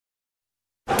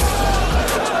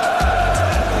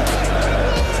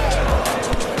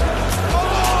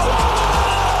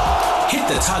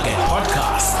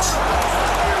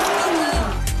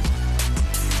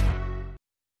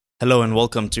Hello and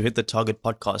welcome to Hit the Target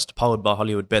podcast, powered by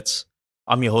Hollywood Bets.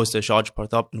 I'm your host, Ashaj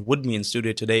Pratap, and with me in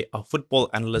studio today are football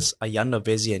analysts Ayanda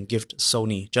Vezi and Gift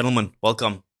Sony. Gentlemen,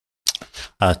 welcome.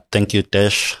 Thank you,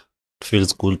 Tesh. It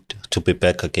feels good to be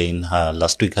back again.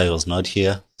 Last week I was not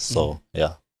here, so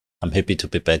I'm happy to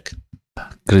be back.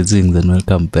 Greetings and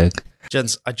welcome back.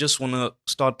 Gents, I just want to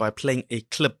start by playing a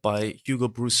clip by Hugo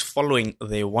Bruce following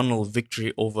their 1-0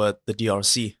 victory over the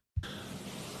DRC.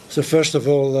 So first of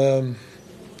all,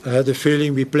 I had a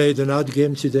feeling we played an out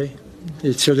game today.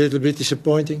 It's a little bit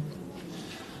disappointing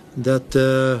that,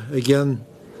 again,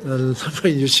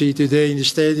 when you see today in the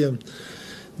stadium,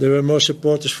 there were more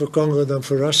supporters for Congo than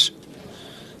for us.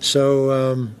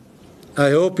 So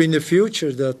I hope in the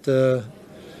future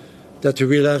that we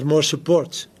will have more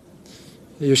support.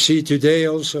 You see today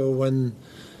also when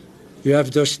you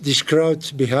have this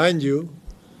crowd behind you,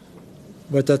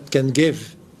 what that can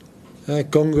give.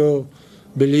 Congo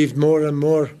believed more and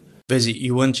more. Vezi,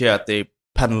 you weren't here at the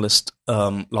panelist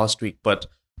last week, but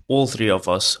all three of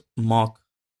us, Mark,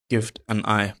 Gift, and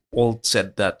I, all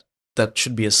said that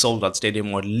should be a sold-out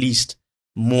stadium, or at least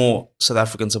more South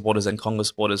African supporters than Congo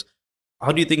supporters.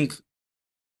 How do you think,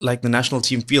 like, the national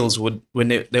team feels when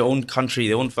their own country,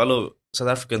 their own fellow South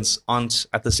Africans aren't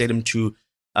at the stadium to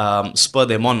spur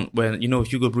them on? When,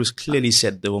 Hugo Bruce clearly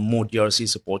said there were more DRC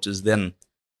supporters than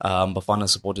Bafana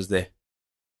supporters there.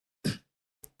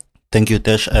 Thank you,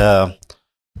 Tesh.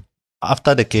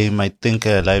 After the game, I think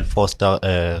Lyle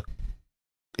Foster,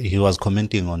 he was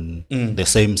commenting on the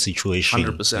same situation.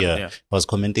 100%, yeah. He was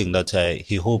commenting that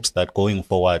he hopes that going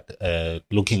forward,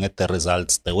 looking at the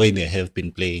results, the way they have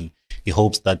been playing, he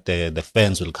hopes that the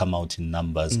fans will come out in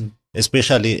numbers,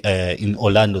 especially in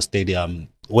Orlando Stadium,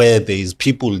 where there is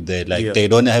people there, they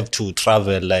don't have to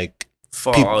travel,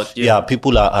 far out.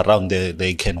 People are around there,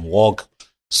 they can walk.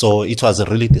 So it was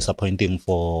really disappointing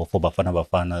for Bafana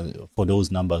Bafana for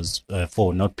those numbers,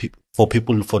 for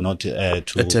people not to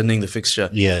attending the fixture.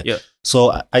 Yeah.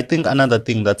 So I think another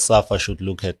thing that SAFA should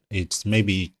look at,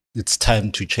 maybe it's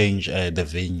time to change the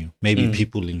venue. Maybe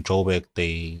people in Joburg,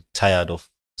 they tired of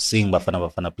seeing Bafana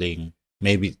Bafana playing.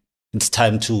 Maybe it's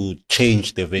time to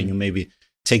change the venue. Maybe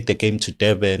take the game to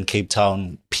Durban, Cape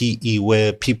Town, PE,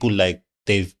 where people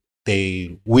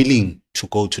they willing to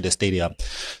go to the stadium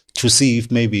to see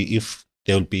if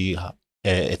there will be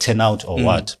a turnout or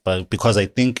what. But because I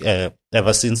think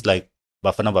ever since Bafana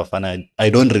Bafana, I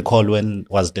don't recall when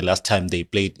was the last time they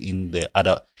played in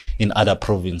other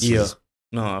provinces. Yeah.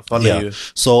 No, I follow you.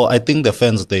 So I think the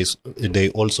fans, they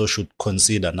also should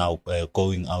consider now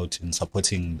going out and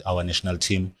supporting our national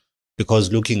team,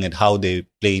 because looking at how they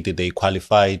played, they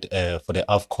qualified for the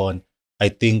AFCON. I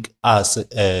think us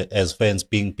as fans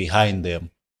being behind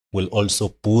them will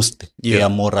also boost their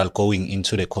morale going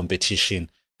into the competition.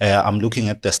 I'm looking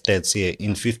at the stats here.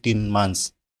 In 15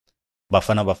 months,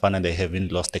 Bafana Bafana, they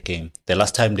haven't lost a game. The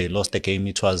last time they lost a game,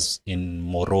 it was in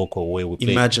Morocco, where we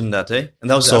played. Imagine that, eh?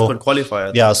 And that was the AFCON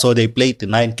qualifier. Yeah, so they played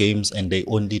 9 games and they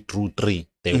only drew 3.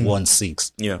 They won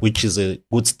 6, which is a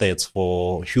good stats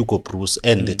for Hugo Bruce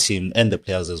and the team and the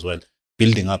players as well,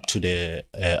 building up to the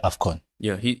AFCON.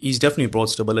 Yeah, he's definitely brought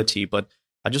stability, but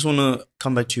I just want to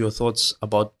come back to your thoughts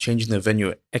about changing the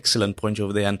venue. Excellent point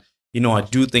over there. And, I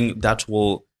do think that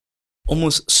will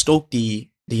almost stoke the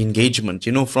engagement,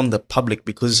 from the public,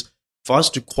 because for us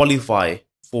to qualify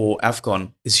for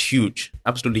AFCON is huge,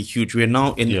 absolutely huge. We are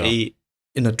now in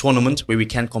a tournament where we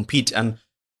can compete. And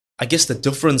I guess the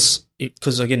difference,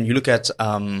 because again, you look at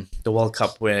the World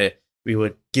Cup where we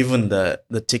were given the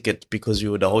ticket because we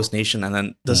were the host nation, and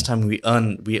then this time we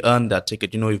earned that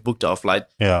ticket. We've booked our flight,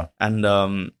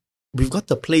 and we've got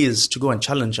the players to go and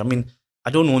challenge. I mean,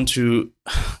 I don't want to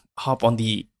harp on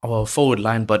our forward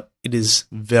line, but it is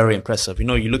very impressive. You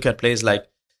look at players like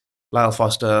Lyle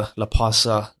Foster, La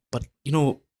Pasa, but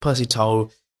Percy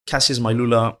Tau, Cassius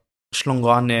Mailula,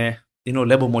 Shlongwane,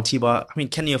 Lebo Motiba. I mean,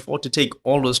 can you afford to take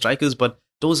all those strikers? But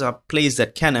those are players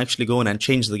that can actually go in and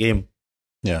change the game.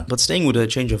 Yeah. But staying with a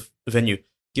change of venue,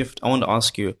 Gift, I want to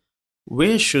ask you,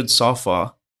 where should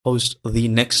SAFA host the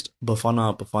next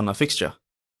Bafana Bafana fixture?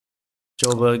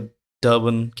 Joburg,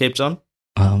 Durban, Cape Town?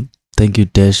 Thank you,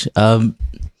 Dash. Well,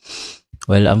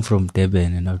 I'm from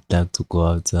Durban and I'd like to go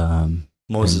out and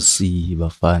see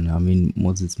Bafana. I mean,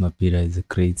 Moses Mapira is a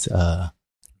great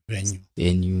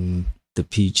venue. The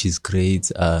pitch is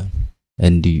great,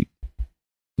 and you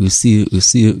see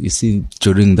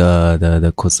during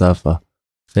the COSAFA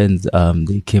fans,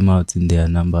 they came out in their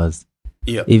numbers.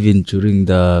 Yeah. Even during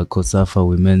the COSAFA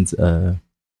women's the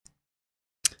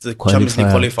Champions League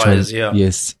qualifiers,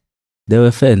 yes, there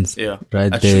were fans, yeah,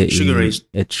 right at there Sugar Ray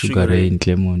at Sugar Ray in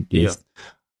Claremont. Yes,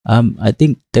 I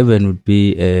think Durban would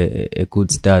be a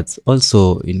good start.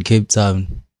 Also in Cape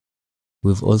Town,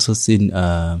 we've also seen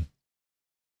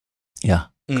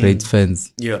great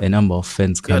fans, a number of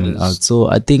fans coming out. So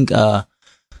I think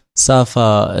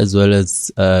SAFA as well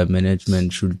as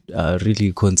management should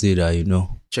really consider,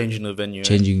 changing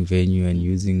venue and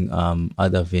using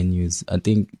other venues. I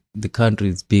think the country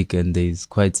is big and there's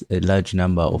quite a large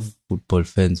number of football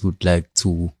fans who'd like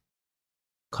to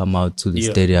come out to the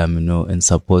stadium, and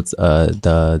support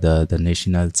the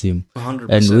national team. 100%.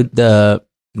 And with the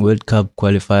World Cup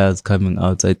qualifiers coming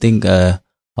out, I think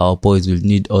our boys will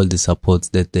need all the support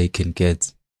that they can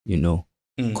get,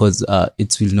 because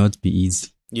it will not be easy.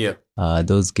 Yeah.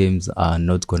 Those games are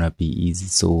not gonna be easy.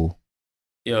 So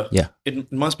yeah,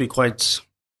 it must be quite,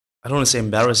 I don't want to say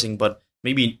embarrassing, but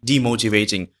maybe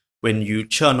demotivating when you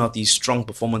churn out these strong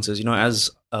performances. As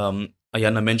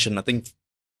Ayana mentioned, I think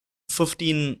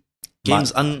 15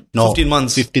 games, 15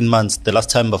 months. 15 months. The last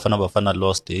time Bafana Bafana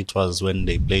lost, it was when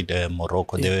they played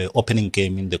Morocco. They were opening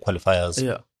game in the qualifiers.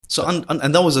 Yeah. So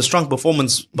and that was a strong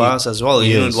perforance by us as well.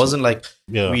 It wasn't like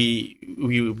we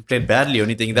played badly or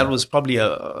anything. That was probably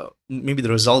maybe the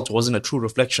result wasn't a true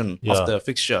reflection of the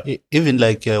fixture. Even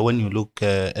like when you look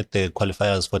at the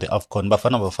qualifiers for the AFCON,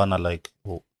 Bafana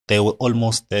they were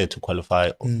almost there to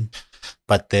qualify.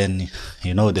 But then,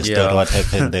 the story what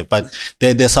happened there. But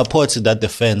the support that the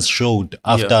fans showed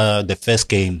after the first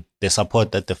game, the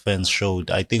support that the fans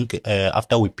showed, I think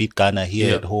after we beat Ghana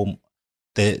here at home,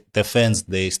 the fans,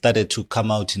 they started to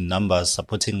come out in numbers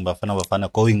supporting Bafana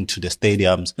Bafana, going to the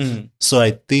stadiums. So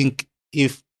I think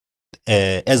if,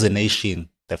 as a nation,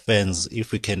 the fans,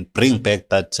 if we can bring back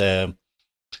that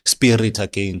spirit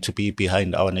again to be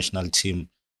behind our national team,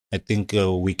 I think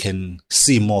we can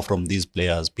see more from these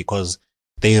players, because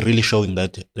they're really showing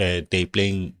that they're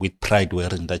playing with pride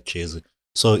wearing that jersey.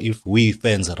 So if we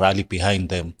fans rally behind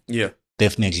them,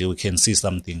 definitely we can see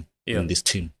something in this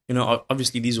team.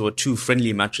 Obviously these were two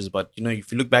friendly matches, but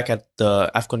if you look back at the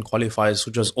AFCON qualifiers,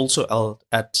 which was also held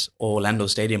at Orlando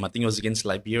Stadium, I think it was against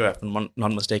Liberia, if I'm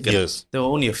not mistaken. Yes. There were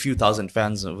only a few thousand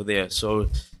fans over there. So,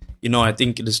 I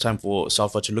think it is time for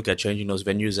SAFA to look at changing those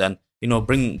venues and,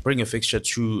 bring a fixture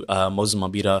to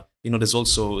Mozambique. There's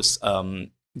also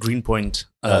Greenpoint,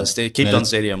 Cape Town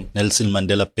Stadium. Nelson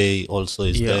Mandela Bay also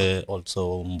is there,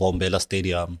 also Mbombela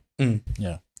Stadium.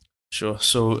 Yeah. Sure.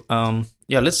 So,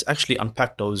 let's actually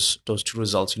unpack those two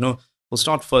results. We'll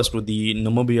start first with the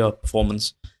Namibia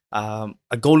performance. A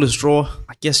goalless draw,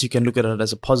 I guess you can look at it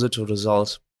as a positive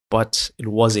result, but it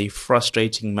was a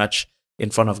frustrating match in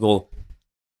front of goal.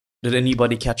 Did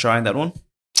anybody catch your eye on that one?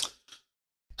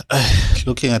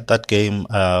 Looking at that game,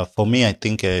 for me, I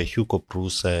think Hugo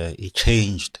Bruce, he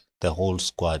changed the whole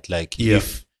squad. Like,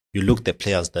 if you look at the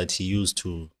players that he used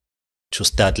to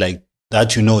start, like,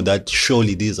 that that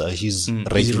surely these are his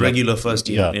regular first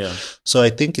team. Yeah. So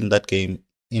I think in that game,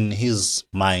 in his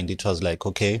mind, it was like,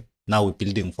 okay, now we're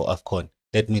building for AFCON.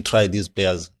 Let me try these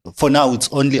players. For now,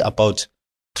 it's only about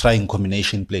trying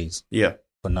combination plays. Yeah.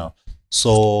 For now.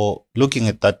 So looking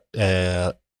at that,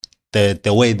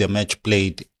 the way the match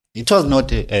played, it was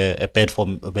not a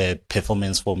bad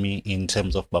performance for me in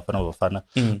terms of Bafana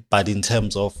Bafana, but in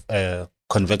terms of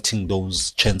converting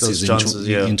those chances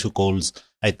into goals,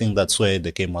 I think that's where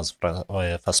the game was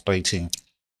frustrating.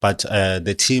 But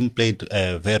the team played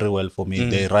very well for me.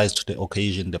 They rise to the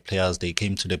occasion. The players, they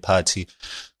came to the party.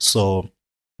 So,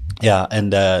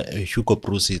 and Hugo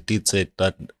Bruce did say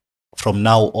that from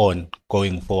now on,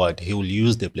 going forward, he will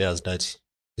use the players that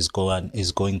is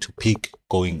going to pick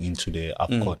going into the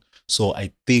AFCON. So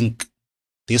I think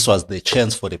this was the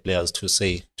chance for the players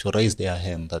to raise their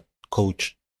hand that,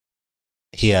 coach,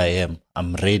 here I am.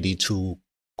 I'm ready to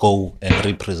go and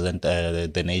represent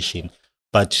the nation.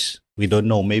 But we don't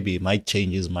know, maybe he might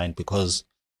change his mind, because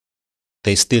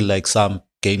they still like some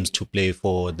games to play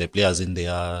for the players in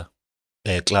their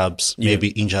clubs. Maybe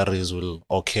injuries will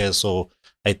occur. So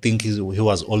I think he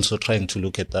was also trying to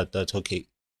look at that okay,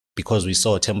 because we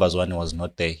saw Tembazwane was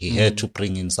not there. He had to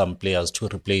bring in some players to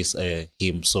replace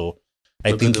him. So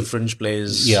I think the fringe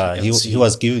players. Yeah, he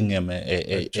was giving him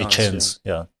a chance.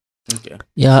 Yeah. Okay.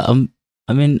 Yeah.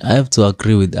 I mean, I have to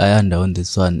agree with Ayanda on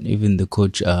this one. Even the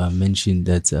coach mentioned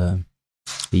that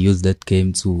he used that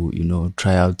game to,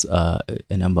 try out a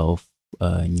number of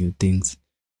new things.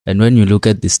 And when you look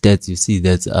at the stats, you see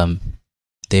that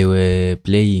they were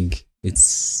playing.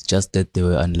 It's just that they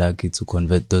were unlucky to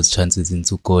convert those chances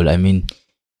into goal. I mean,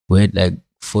 we had like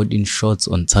 14 shots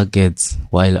on target,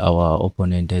 while our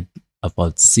opponent had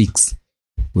about 6.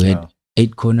 We had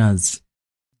 8 corners,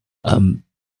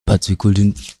 but we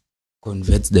couldn't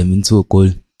convert them into a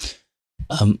goal.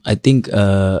 I think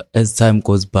as time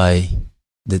goes by,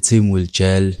 the team will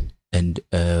gel and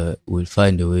will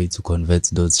find a way to convert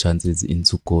those chances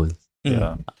into goals.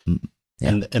 Yeah.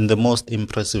 Yeah. And the most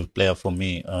impressive player for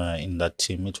me in that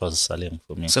team, it was Saleng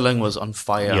for me. Saleng was on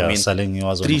fire. Yeah, I mean, Saleng, he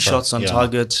was on 3 fire. shots on Yeah.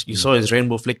 target. You saw his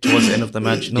rainbow flick towards the end of the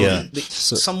match. You know, Yeah.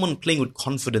 someone playing with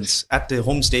confidence at the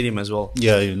home stadium as well.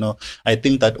 Yeah, you know, I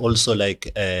think that also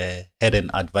like had an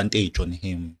advantage on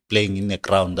him playing in a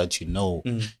ground that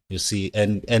you see,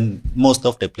 and most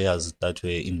of the players that were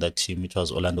in that team, it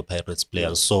was Orlando Pirates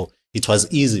players, so it was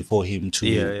easy for him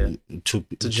to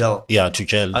gel. Yeah, to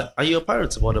gel. Are you a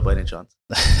Pirates supporter by any chance?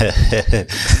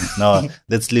 No,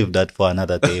 let's leave that for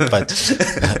another day.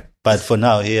 But for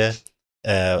now here,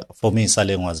 for me,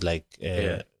 Saleng was like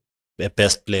a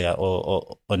best player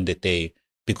or on the day,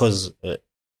 because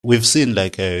we've seen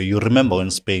like you remember when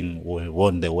Spain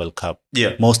won the World Cup.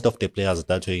 Yeah, most of the players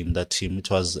that were in that team, it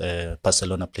was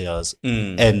Barcelona players,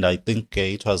 and I think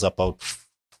it was about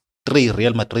 3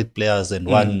 Real Madrid players and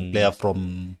 1 player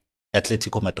from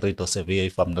Atletico Madrid or Sevilla,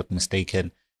 if I'm not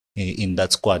mistaken, in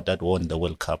that squad that won the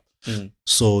World Cup.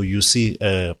 So you see,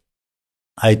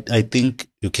 I think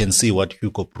you can see what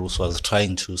Hugo Bruce was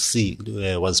trying to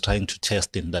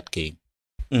test in that game.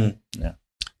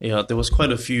 Yeah, there was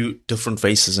quite a few different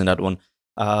faces in that one.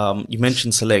 You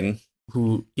mentioned Saleng,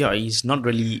 who, he's not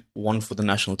really one for the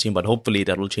national team, but hopefully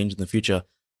that will change in the future.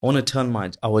 I want to turn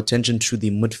our attention to the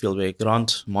midfield, where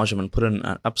Grant Marjaman put in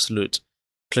an absolute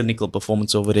clinical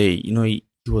performance over there. You know, he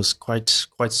was quite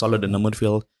solid in the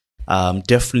midfield.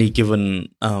 Definitely given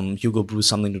Hugo Bruce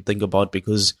something to think about,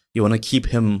 because you want to keep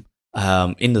him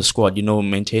in the squad,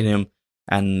 maintain him,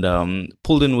 and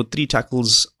pulled in with 3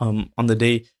 tackles on the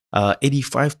day,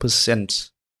 85%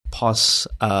 pass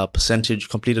percentage,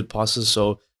 completed passes.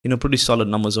 So, pretty solid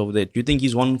numbers over there. Do you think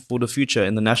he's one for the future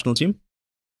in the national team?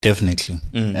 Definitely.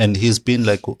 And he's been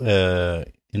like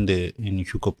in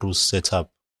Hugo Bruce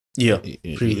setup. Yeah,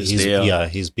 previously.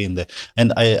 He's been there.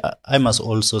 And I must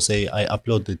also say I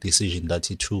applaud the decision that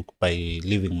he took by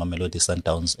leaving Mamelodi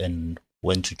Sundowns and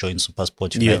went to join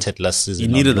SuperSport United last season.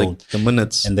 He needed the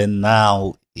minutes. And then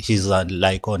now he's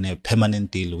like on a permanent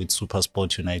deal with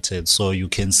SuperSport United. So you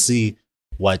can see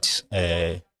what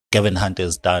Kevin Hunt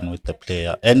has done with the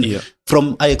player. And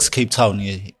from Ajax Cape Town,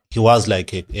 he was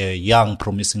like a young,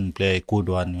 promising player, a good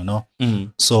one,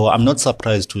 So I'm not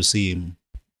surprised to see him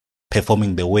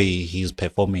performing the way he's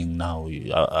performing now.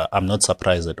 I'm not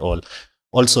surprised at all.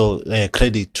 Also,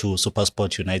 credit to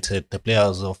SuperSport United, the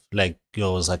players of like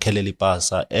Zakele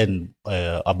Lipasa and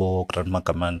Abo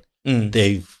Grandmakaman.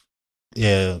 They've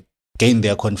gained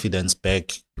their confidence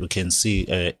back. You can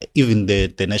see even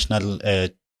the national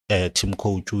team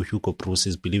coach Hugo Bruce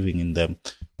is believing in them,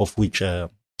 of which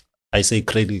I say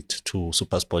credit to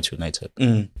SuperSport United.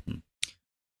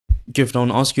 Gift, I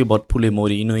want to ask you about Pule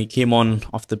Mori. He came on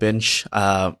off the bench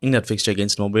in that fixture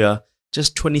against Namibia.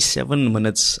 Just 27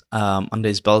 minutes under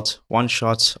his belt, 1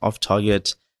 shot off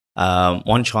target,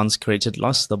 1 chance created,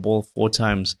 lost the ball 4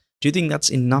 times. Do you think that's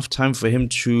enough time for him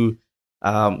to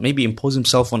maybe impose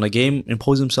himself on a game,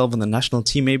 impose himself on the national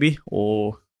team maybe,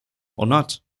 or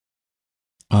not?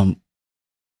 I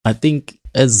think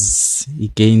as he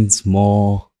gets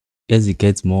more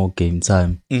game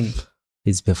time,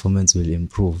 his performance will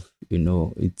improve.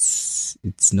 It's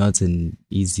not an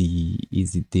easy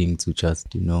thing to just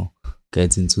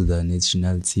get into the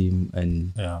national team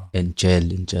and gel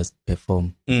and just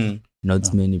perform.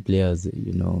 Not many players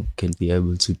can be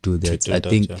able to do that. I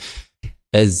think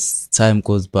as time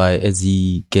goes by, as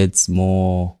he gets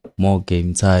more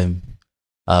game time,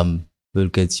 will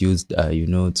get used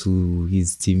to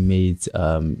his teammates,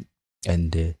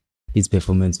 and his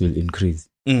performance will increase.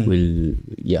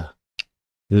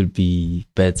 Will be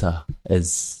better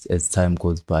as time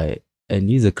goes by. And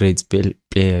he's a great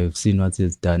player. I've seen what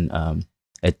he's done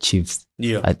at Chiefs.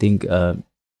 Yeah. I think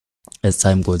as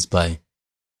time goes by,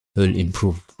 he'll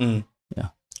improve. Yeah.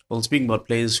 Well, speaking about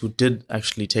players who did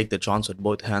actually take the chance with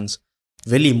both hands,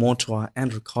 Veli Motoa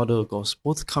and Ricardo Gos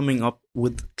both coming up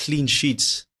with clean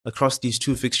sheets across these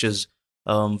 2 fixtures.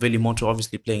 Veli Motoa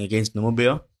obviously playing against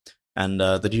Namibia, and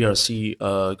the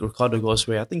DRC, Ricardo Gos,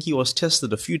 where I think he was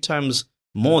tested a few times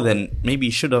more than maybe he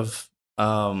should have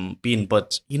been,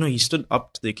 but he stood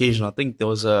up to the occasion. I think there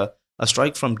was a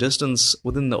strike from distance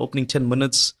within the opening 10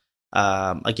 minutes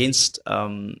against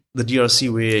the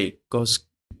DRC, where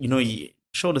he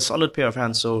showed a solid pair of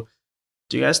hands. So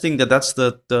do you guys think that that's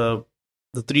the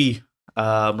 3,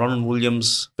 Ronald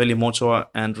Williams, Veli Motoa,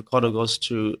 and Ricardo Gos,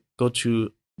 to go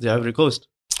to the Ivory Coast?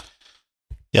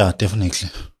 Yeah, definitely.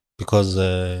 because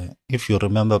if you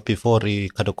remember, before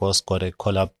Ricardo Kos got a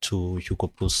call up to Hugo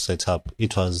Bruce setup,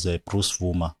 it was Bruce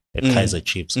Vuma at Kaiser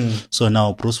Chiefs. So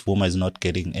now Bruce Vuma is not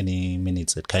getting any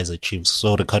minutes at Kaiser Chiefs.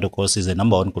 So Ricardo Kos is a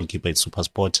number one goalkeeper at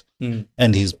Supersport,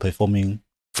 and he's performing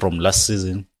from last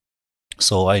season.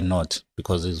 So why not?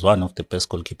 Because he's one of the best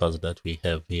goalkeepers that we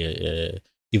have here.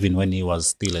 Even when he was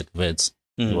still at Vets,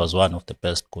 he was one of the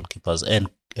best goalkeepers. And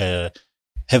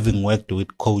having worked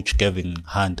with Coach Kevin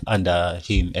Hunt under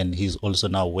him, and he's also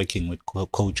now working with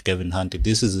Coach Kevin Hunt,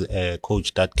 this is a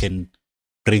coach that can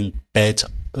bring best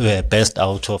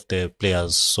out of the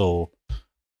players. So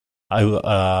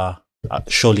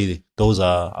surely those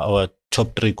are our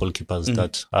top 3 goalkeepers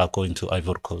that are going to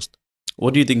Ivory Coast.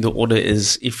 What do you think the order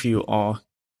is if you are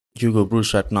Hugo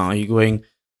Bruce right now? Are you going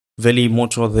Veli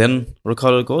Motor then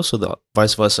Ricardo Kos, or the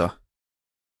vice versa?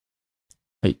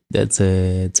 That's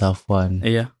a tough one.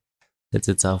 Yeah. That's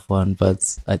a tough one,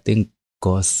 but I think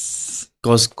Kos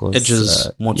edges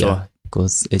Motor. Yeah,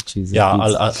 Kos edges. Yeah,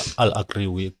 I'll agree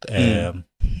with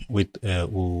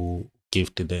who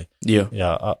gifted there.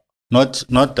 Yeah. Not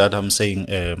that I'm saying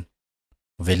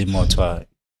Veli Motor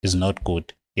is not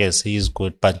good. Yes, he is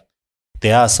good, but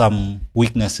there are some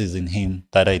weaknesses in him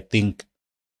that I think,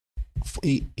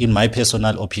 in my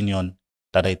personal opinion,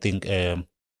 that I think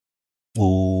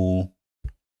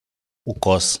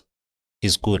Ukos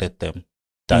is good at them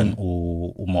than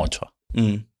Umochwa.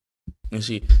 You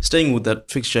see, staying with that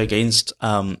fixture against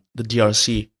the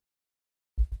DRC,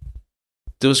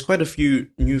 there was quite a few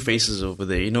new faces over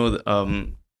there. You know,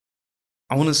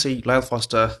 I want to say Lyle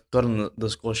Foster got on the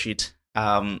score sheet.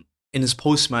 In his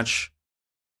post-match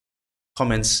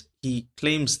comments, he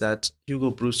claims that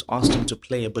Hugo Bruce asked him to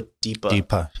play a bit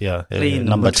deeper. Yeah. Play in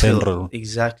number 10 midfield. role.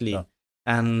 Exactly. Yeah.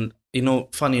 And, you know,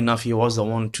 funny enough, he was the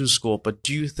one to score. But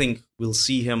do you think we'll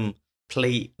see him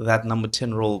play that number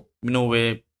 10 role, you know,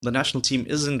 where the national team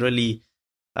isn't really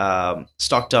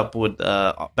stocked up with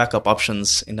backup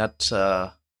options in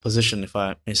that position, if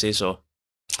I may say so?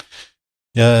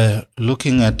 Yeah,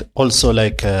 looking at also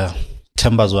like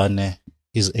Tembazwane,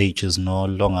 his age is no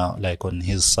longer like on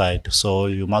his side. So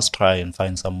you must try and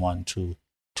find someone to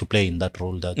play in that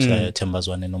role that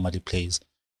Tembazwane normally plays.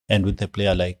 And with a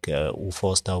player like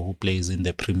Foster, who plays in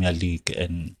the Premier League,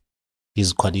 and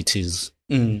his qualities,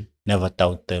 never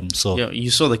doubt them. So yeah,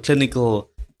 you saw the clinical,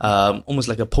 almost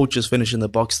like a poacher's finish in the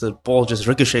box. The ball just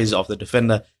ricochets off the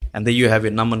defender, and there you have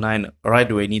your number 9 right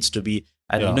where it needs to be.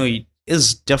 And you know, he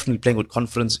is definitely playing with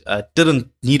confidence. Didn't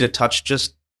need a touch,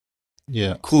 just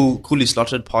coolly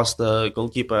slotted past the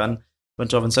goalkeeper and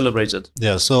went off and celebrated.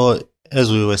 Yeah, so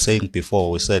as we were saying before,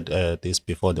 we said this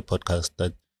before the podcast,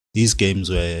 that these games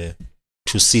were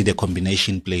to see the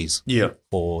combination plays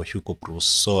for Hugo Bruce.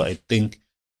 So I think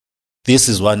this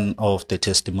is one of the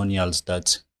testimonials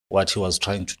that what he was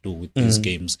trying to do with these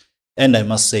games. And I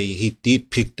must say, he did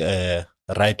pick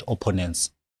right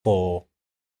opponents for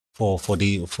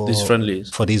these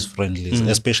friendlies.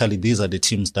 Especially these are the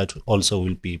teams that also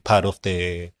will be part of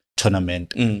the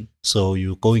tournament. So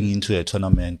you're going into a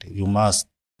tournament, you must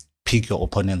pick your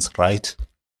opponents right.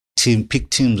 Pick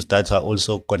teams that are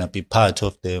also gonna be part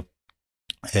of the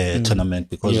tournament,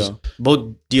 because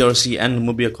both DRC and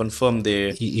Namibia confirmed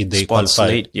their spots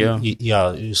late.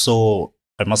 So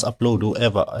I must applaud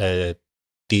whoever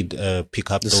did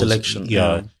pick up the those selection.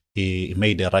 He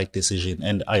made the right decision,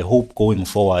 and I hope going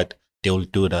forward they will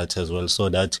do that as well, so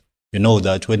that you know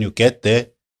that when you get there,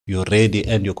 you're ready,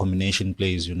 and your combination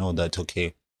plays, you know that,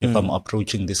 okay, if I'm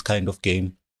approaching this kind of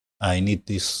game, I need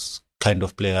this kind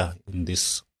of player in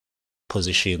this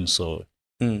position. So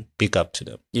big up to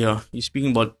them. Yeah, you're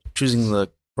speaking about choosing the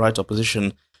right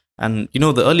opposition, and you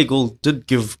know the early goal did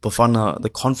give Bafana the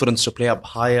confidence to play up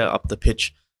higher up the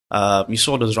pitch. You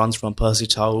saw those runs from Percy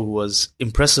Tau, who was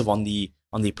impressive on the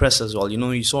press as well. You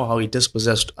know, you saw how he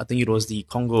dispossessed, I think it was the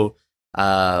Congo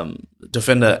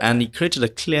defender, and he created a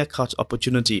clear-cut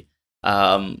opportunity.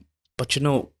 But you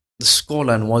know, the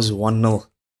scoreline was 1-0.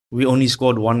 We only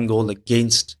scored 1 goal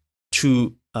against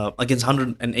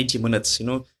 180 minutes. You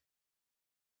know,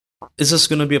 is this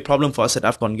going to be a problem for us at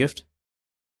AFCON, Gift?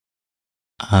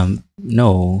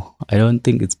 No, I don't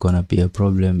think it's gonna be a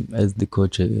problem. As the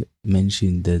coach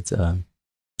mentioned that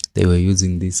they were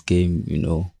using this game, you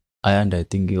know, and I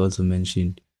think he also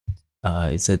mentioned,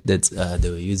 he said that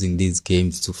they were using these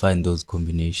games to find those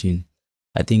combinations.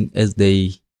 I think as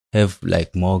they have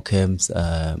like more camps,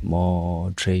 more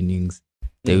trainings,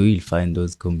 they will find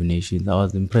those combinations. I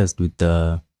was impressed with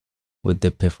the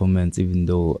performance, even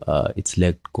though it's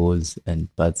lacked goals.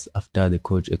 But after the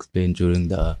coach explained during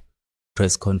the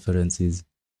press conferences,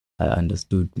 I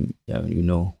understood, you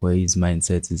know, where his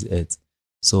mindset is at.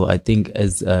 So I think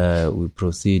as we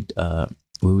proceed,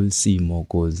 we will see more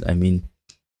goals. I mean,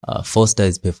 Foster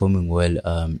is performing well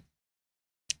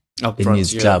Up in front,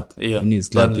 his yeah. club. Yeah. In his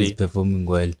club, Burnley. he's performing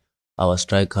well. Our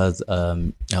strikers are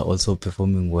also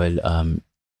performing well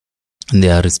in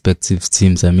their respective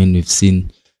teams. I mean, we've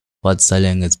seen what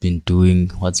Salang has been doing,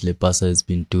 what Lepasa has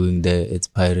been doing there at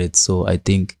Pirates. So I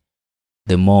think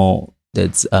the more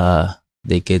that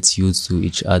they get used to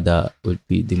each other would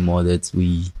be the more that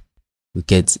we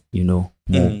get, more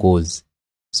goals.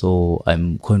 So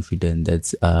I'm confident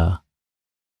that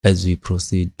as we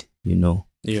proceed,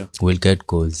 Yeah. we'll get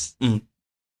goals.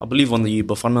 I believe on the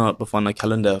Bafana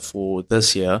calendar for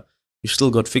this year, you've still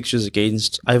got fixtures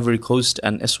against Ivory Coast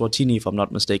and Eswatini, if I'm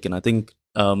not mistaken. I think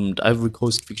the Ivory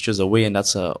Coast fixtures away, and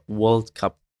that's a World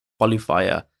Cup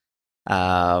qualifier.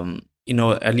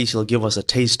 At least it'll give us a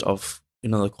taste of,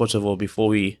 the Cote d'Ivoire before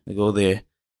we go there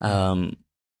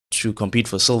to compete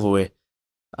for silverware.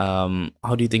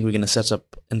 How do you think we're going to set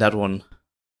up in that one,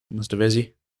 Mr.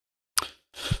 Vezi?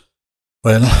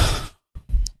 Well,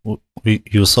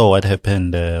 you saw what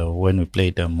happened when we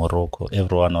played Morocco.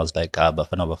 Everyone was like,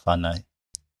 Bafana Bafana,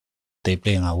 they're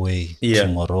playing away to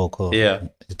Morocco. Yeah.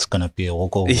 It's going to be a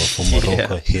walkover for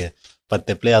Morocco here. But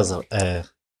the players, they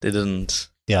didn't.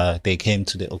 Yeah, they came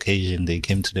to the occasion. They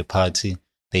came to the party.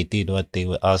 They did what they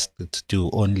were asked to do.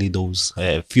 Only those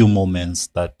few moments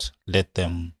that let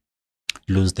them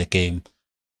lose the game.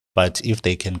 But if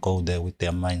they can go there with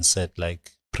their mindset,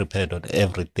 like prepared on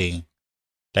everything,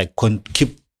 like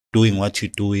keep doing what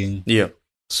you're doing. Yeah.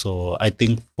 So I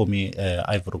think for me,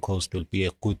 Ivory Coast will be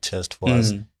a good test for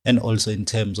us. And also in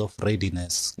terms of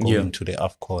readiness going to the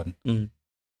AFCON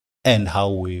and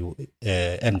how we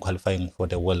and qualifying for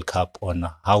the World Cup, on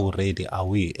how ready are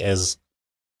we as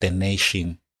the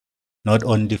nation, not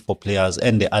only for players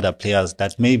and the other players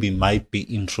that maybe might be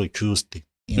introduced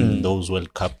in those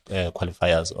World Cup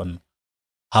qualifiers, on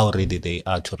how ready they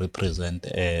are to represent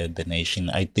the nation.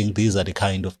 I think these are the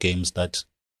kind of games that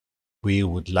we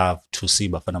would love to see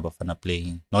Bafana Bafana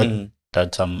playing. Not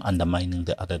that I'm undermining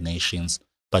the other nations,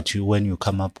 but when you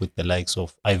come up with the likes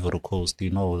of Ivory Coast,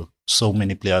 so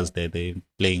many players there, they're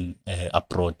playing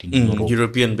abroad in Europe.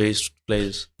 European-based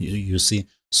players. You see.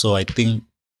 So I think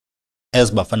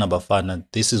as Bafana Bafana,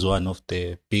 this is one of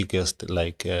the biggest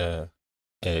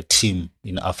team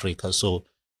in Africa. So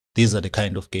these are the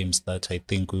kind of games that I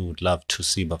think we would love to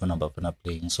see Bafana Bafana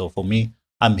playing. So for me,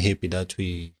 I'm happy that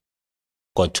we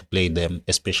got to play them,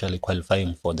 especially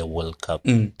qualifying for the World Cup.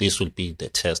 This will be the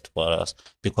test for us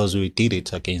because we did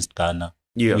it against Ghana.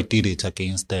 Yeah. We did it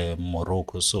against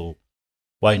Morocco. So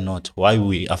why not? Why are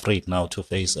we afraid now to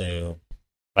face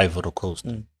Ivory Coast?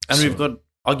 And we've got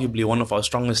arguably one of our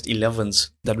strongest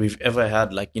 11s that we've ever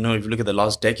had. Like, if you look at the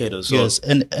last decade or so. Yes,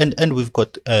 and we've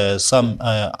got some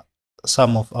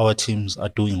of our teams are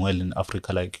doing well in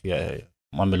Africa, like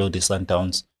Mamelodi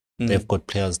Sundowns. They've got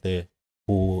players there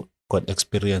who got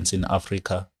experience in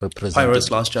Africa representing.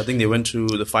 Pirates last year, I think they went to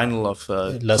the final of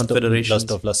Confederations.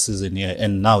 Last season,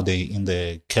 and now they in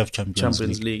the CAF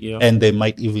Champions League, yeah. And they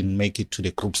might even make it to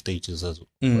the group stages as well.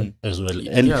 And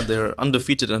they're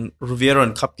undefeated, and Riviera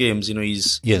in cup games,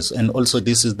 he's... Yes, and also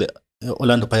this is the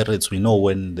Orlando Pirates. We know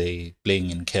when they playing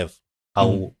in CAF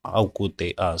how good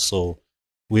they are. So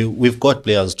we've got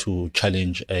players to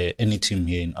challenge any team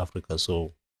here in Africa.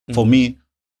 So for me,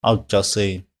 I'll just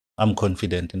say I'm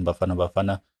confident in Bafana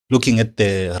Bafana. Looking at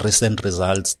the recent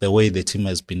results, the way the team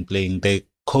has been playing, the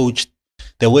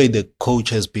way the coach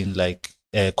has been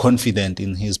confident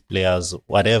in his players,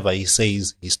 whatever he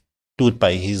says, he stood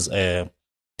by his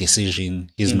decision.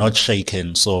 He's not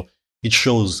shaken. So it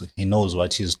shows he knows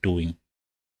what he's doing.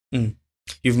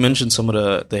 You've mentioned some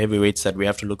of the heavyweights that we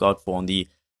have to look out for on the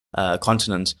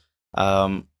continent.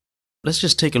 Let's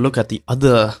just take a look at the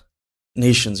other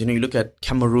nations. You look at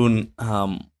Cameroon.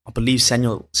 I believe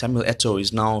Samuel Eto'o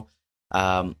is now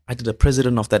either the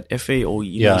president of that FA or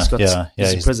he's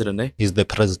the president. He's the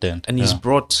president, and he's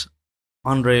brought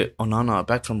Andre Onana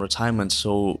back from retirement.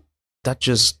 So that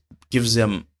just gives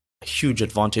them a huge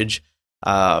advantage.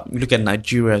 You look at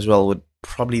Nigeria as well, with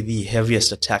probably the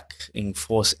heaviest attacking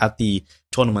force at the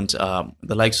tournament.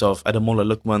 The likes of Ademola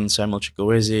Lookman, Samuel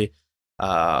Chukwueze,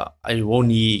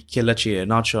 Iwoni Kelechi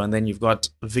Iheanacho, and then you've got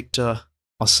Victor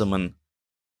Osimhen.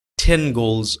 10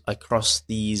 goals across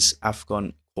these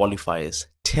AFCON qualifiers.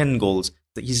 10 goals.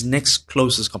 His next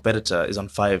closest competitor is on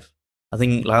 5. I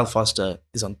think Lyle Foster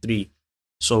is on 3.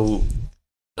 So,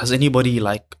 does anybody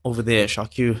over there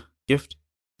shock you, Gift?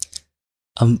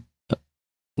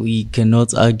 We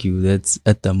cannot argue that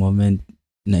at the moment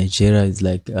Nigeria is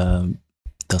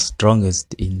the the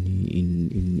strongest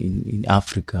in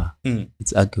Africa.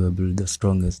 It's arguably the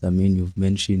strongest. I mean, you've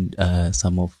mentioned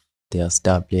some of their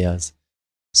star players,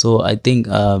 so I think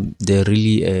they're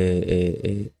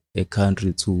really a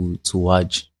country to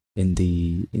watch in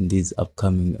these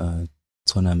upcoming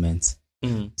tournaments.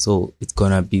 So it's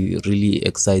gonna be really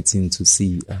exciting to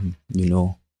see,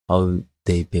 how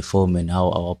they perform and how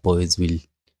our boys will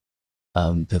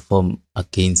perform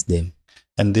against them.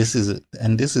 And this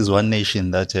is one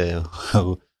nation that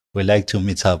we like to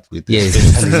meet up with. Yes,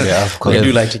 especially in the AFCON. We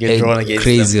do like to get drawn against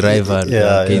crazy them. rival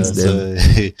against them.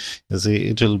 So, you see,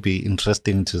 it will be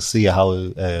interesting to see how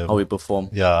we perform.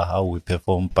 Yeah, how we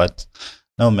perform. But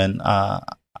no, man,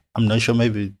 I'm not sure.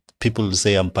 Maybe people will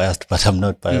say I'm biased, but I'm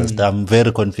not biased. I'm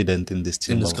very confident in this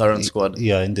team. In this current squad.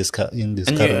 Yeah, in this and current you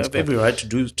have squad. every right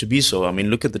to be so. I mean,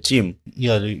 look at the team.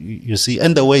 Yeah, you see,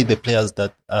 and the way the players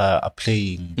that are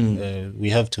playing, we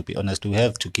have to be honest. We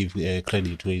have to give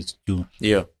credit to his due.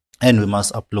 Yeah, and we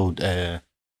must upload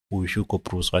Hugo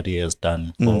Bruce what he has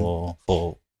done for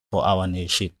our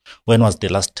nation. When was the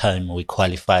last time we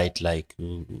qualified? Like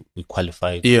we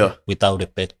qualified without a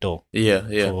back door. Yeah.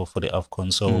 For the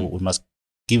AFCON. So we must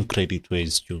give credit to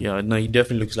his due. Yeah, no, he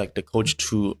definitely looks like the coach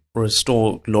to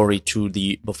restore glory to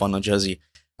the Bafana jersey.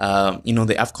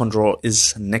 The AFCON draw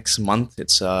is next month.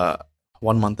 It's 1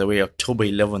 month away. October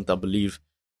 11th, I believe,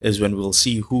 is when we'll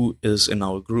see who is in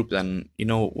our group and,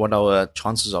 what our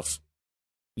chances of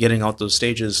getting out those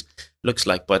stages looks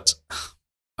like. But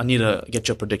I need to get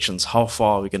your predictions. How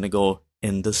far are we going to go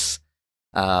in this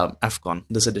AFCON,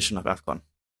 this edition of AFCON?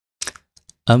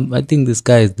 I think the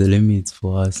sky is the limit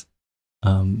for us.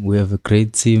 We have a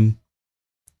great team.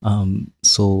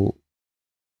 So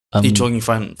you're talking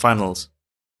finals.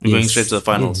 We're going straight to the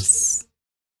finals. Yes.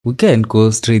 We can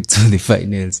go straight to the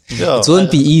finals. Yeah, it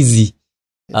won't be easy.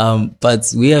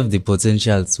 But we have the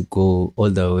potential to go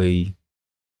all the way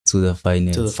to the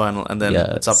finals. To the final, and then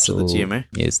it's up to the team, eh?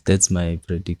 Yes, that's my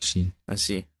prediction. I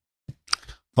see.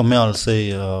 For me, I'll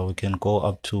say we can go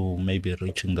up to maybe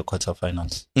reaching the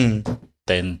quarterfinals.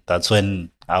 Then that's when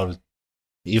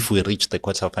if we reach the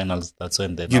quarterfinals, that's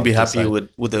when you'll be happy with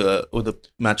the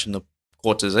match in the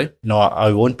quarters, eh? No,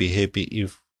 I won't be happy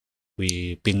if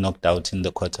we being knocked out in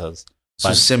the quarters. So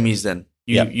semis then.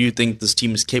 You think this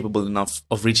team is capable enough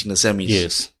of reaching the semis?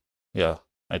 Yes. Yeah.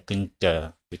 I think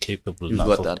we're capable enough.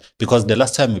 You've got that. Because the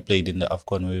last time we played in the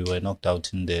AFCON, we were knocked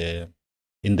out in the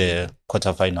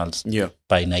quarterfinals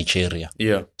by Nigeria.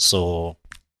 Yeah. So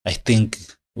I think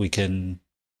we can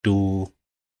do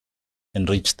and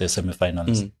reach the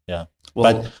semifinals. Yeah.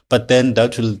 Well, but then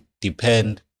that will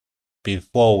depend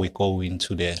before we go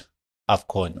into the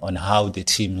AFCON on how the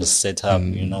team is set up,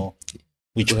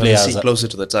 which players are closer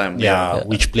to the time.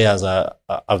 Which players are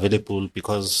available,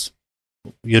 because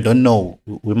you don't know.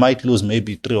 We might lose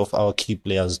maybe 3 of our key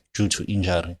players due to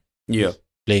injury. Yeah.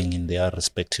 Playing in their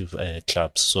respective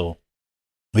clubs. So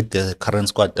with the current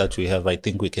squad that we have, I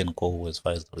think we can go as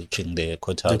far as reaching the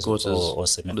quarters or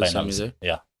semifinals.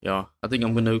 Yeah. I think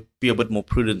I'm going to be a bit more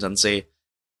prudent and say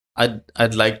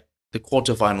I'd like the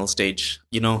quarterfinal stage.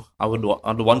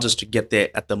 I'd want us to get there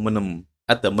at the minimum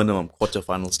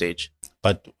quarterfinal stage.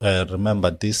 But remember,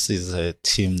 this is a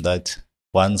team that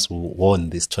once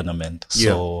won this tournament.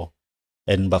 So,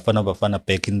 and Bafana Bafana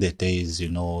back in the days,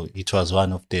 it was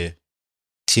one of the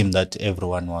team that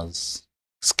everyone was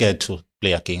scared to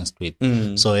play against with.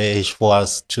 So for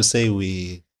us to say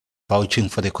we vouching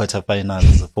for the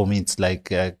quarterfinals, for me it's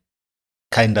like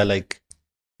kind of like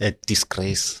a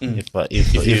disgrace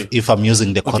if I'm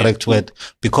using the correct word,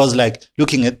 because like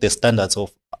looking at the standards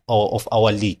of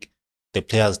our league, the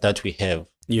players that we have,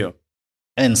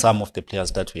 and some of the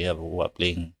players that we have who are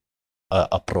playing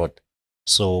abroad.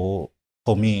 So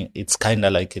for me, it's kind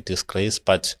of like a disgrace,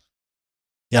 but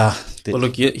yeah.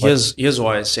 Look, here's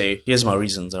why I say, here's my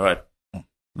reasons, all right?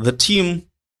 The team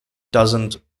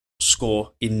doesn't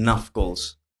score enough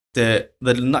goals. The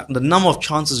number of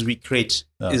chances we create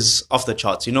is off the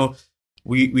charts.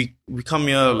 We come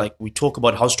here, like, we talk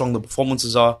about how strong the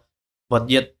performances are, but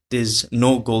yet there's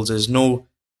no goals, there's no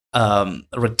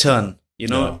return,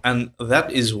 and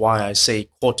that is why I say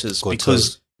quarters.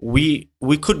 Because we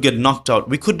could get knocked out.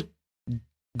 We could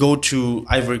go to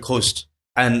Ivory Coast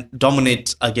and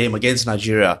dominate a game against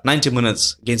Nigeria, 90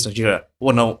 minutes against Nigeria.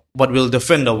 Well, no, but we'll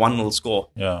defend a 1-0 score.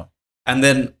 Yeah. And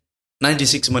then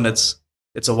 96 minutes,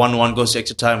 it's a 1-1, goes to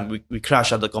extra time. We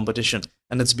crash at the competition.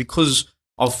 And it's because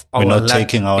of our we're not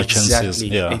taking our chances.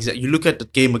 Yeah. Exactly. You look at the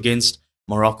game against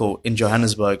Morocco in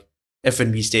Johannesburg,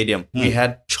 FNB Stadium. We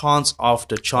had chance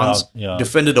after chance,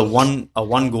 defended a one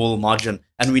goal margin,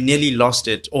 and we nearly lost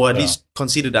it, or at least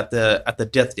conceded at the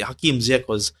death. Hakim Ziyech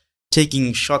was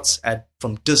taking shots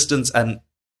from distance, and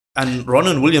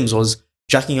Ronan Williams was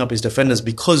jacking up his defenders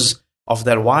because of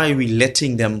that. Why are we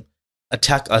letting them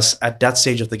attack us at that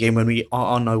stage of the game when we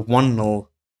are on a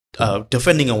 1-0,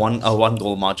 defending a one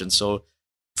goal margin? So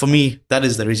for me, that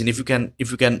is the reason. If you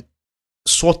can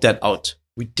sort that out,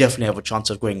 we definitely have a chance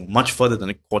of going much further than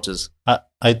the quarters.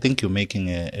 I think you're making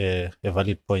a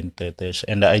valid point there, Tesh.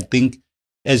 And I think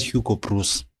as Hugo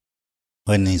Bruce,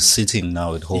 when he's sitting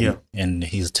now at home and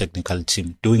his technical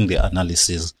team doing the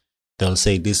analysis, they'll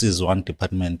say this is one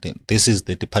department, this is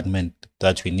the department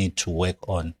that we need to work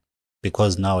on.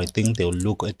 Because now I think they'll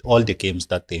look at all the games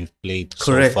that they've played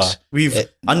Correct. so far. We've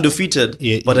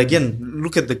undefeated, but again,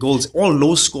 look at the goals. All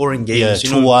low-scoring games.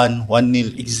 2-1,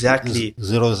 1-0. Exactly.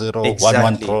 0-0,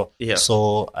 1-1 draw. Yeah.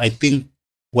 So I think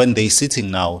when they're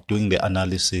sitting now doing the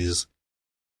analysis,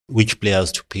 which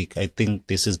players to pick, I think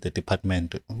this is the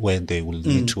department where they will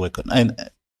need to work on.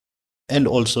 And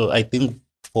also, I think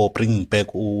for bringing back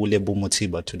Ulebu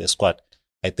Mutiba to the squad,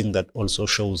 I think that also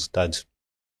shows that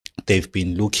they've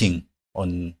been looking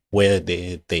on where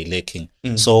they're lacking.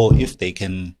 So if they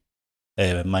can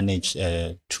manage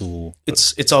to...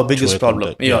 It's our biggest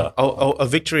problem. A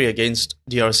victory against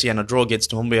DRC and a draw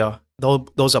against Namibia,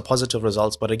 those are positive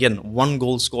results. But again, 1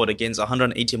 goal scored against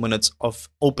 180 minutes of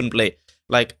open play.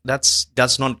 Like, that's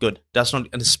not good. That's not,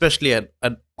 and especially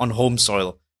on home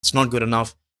soil, it's not good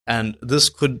enough. And this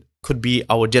could be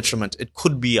our detriment. It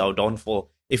could be our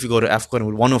downfall if we go to AFCON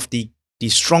with one of the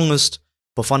strongest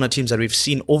Bafana teams that we've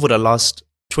seen over the last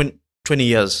 20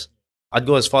 years. I'd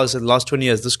go as far as the last 20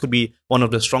 years. This could be one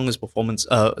of the strongest performance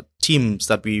teams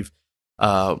that we've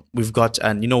got.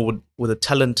 And, with the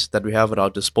talent that we have at our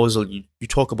disposal, you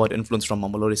talk about influence from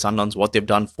Mamelodi Sundowns, what they've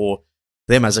done for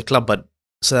them as a club, but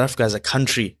South Africa as a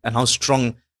country and how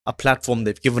strong a platform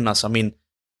they've given us. I mean,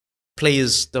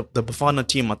 players, the Bafana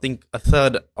team, I think a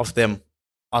third of them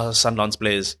are Sundowns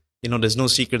players. There's no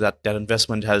secret that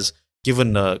investment has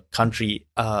given the country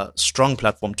a strong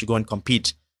platform to go and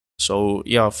compete. So,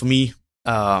 for me,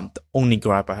 the only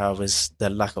gripe I have is the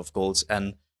lack of goals.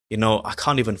 And, I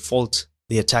can't even fault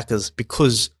the attackers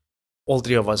because all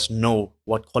three of us know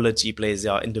what quality players they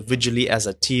are individually as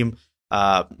a team.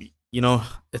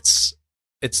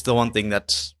 It's the one thing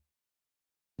it's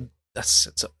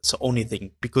the only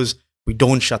thing, because we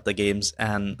don't shut the games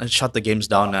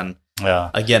down. And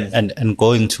again, and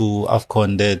going to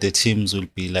AFCON, the teams will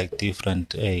be like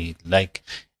different. Like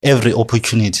every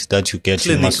opportunity that you get,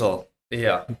 clinical.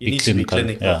 You need to be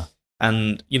clinical. Yeah.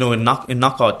 And in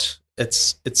knockout,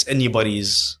 it's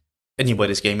anybody's game.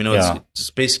 It's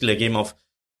basically a game of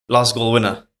last goal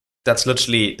winner. That's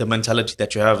literally the mentality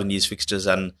that you have in these fixtures.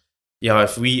 And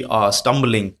if we are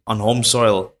stumbling on home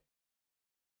soil,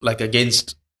 like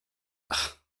against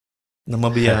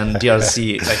Namibia and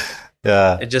DRC,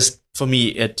 it just, for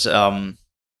me,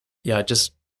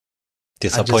 just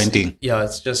disappointing.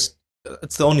 It's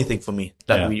the only thing for me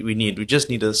that we need. We just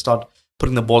need to start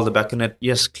putting the ball in the back of net.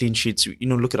 Yes, clean sheets.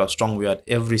 Look at how strong we are at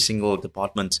every single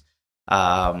department.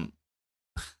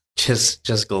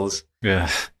 Just goals. Yeah.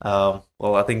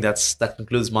 Well, I think that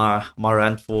concludes my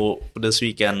rant for this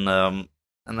week, and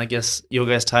I guess your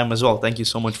guys' time as well. Thank you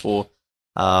so much for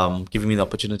giving me the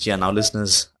opportunity, and our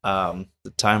listeners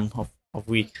the time of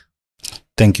week.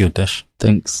 Thank you, Tash.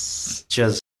 Thanks.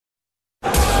 Cheers.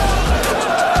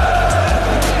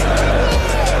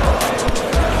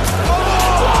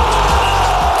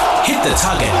 Hit the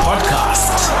Target Podcast.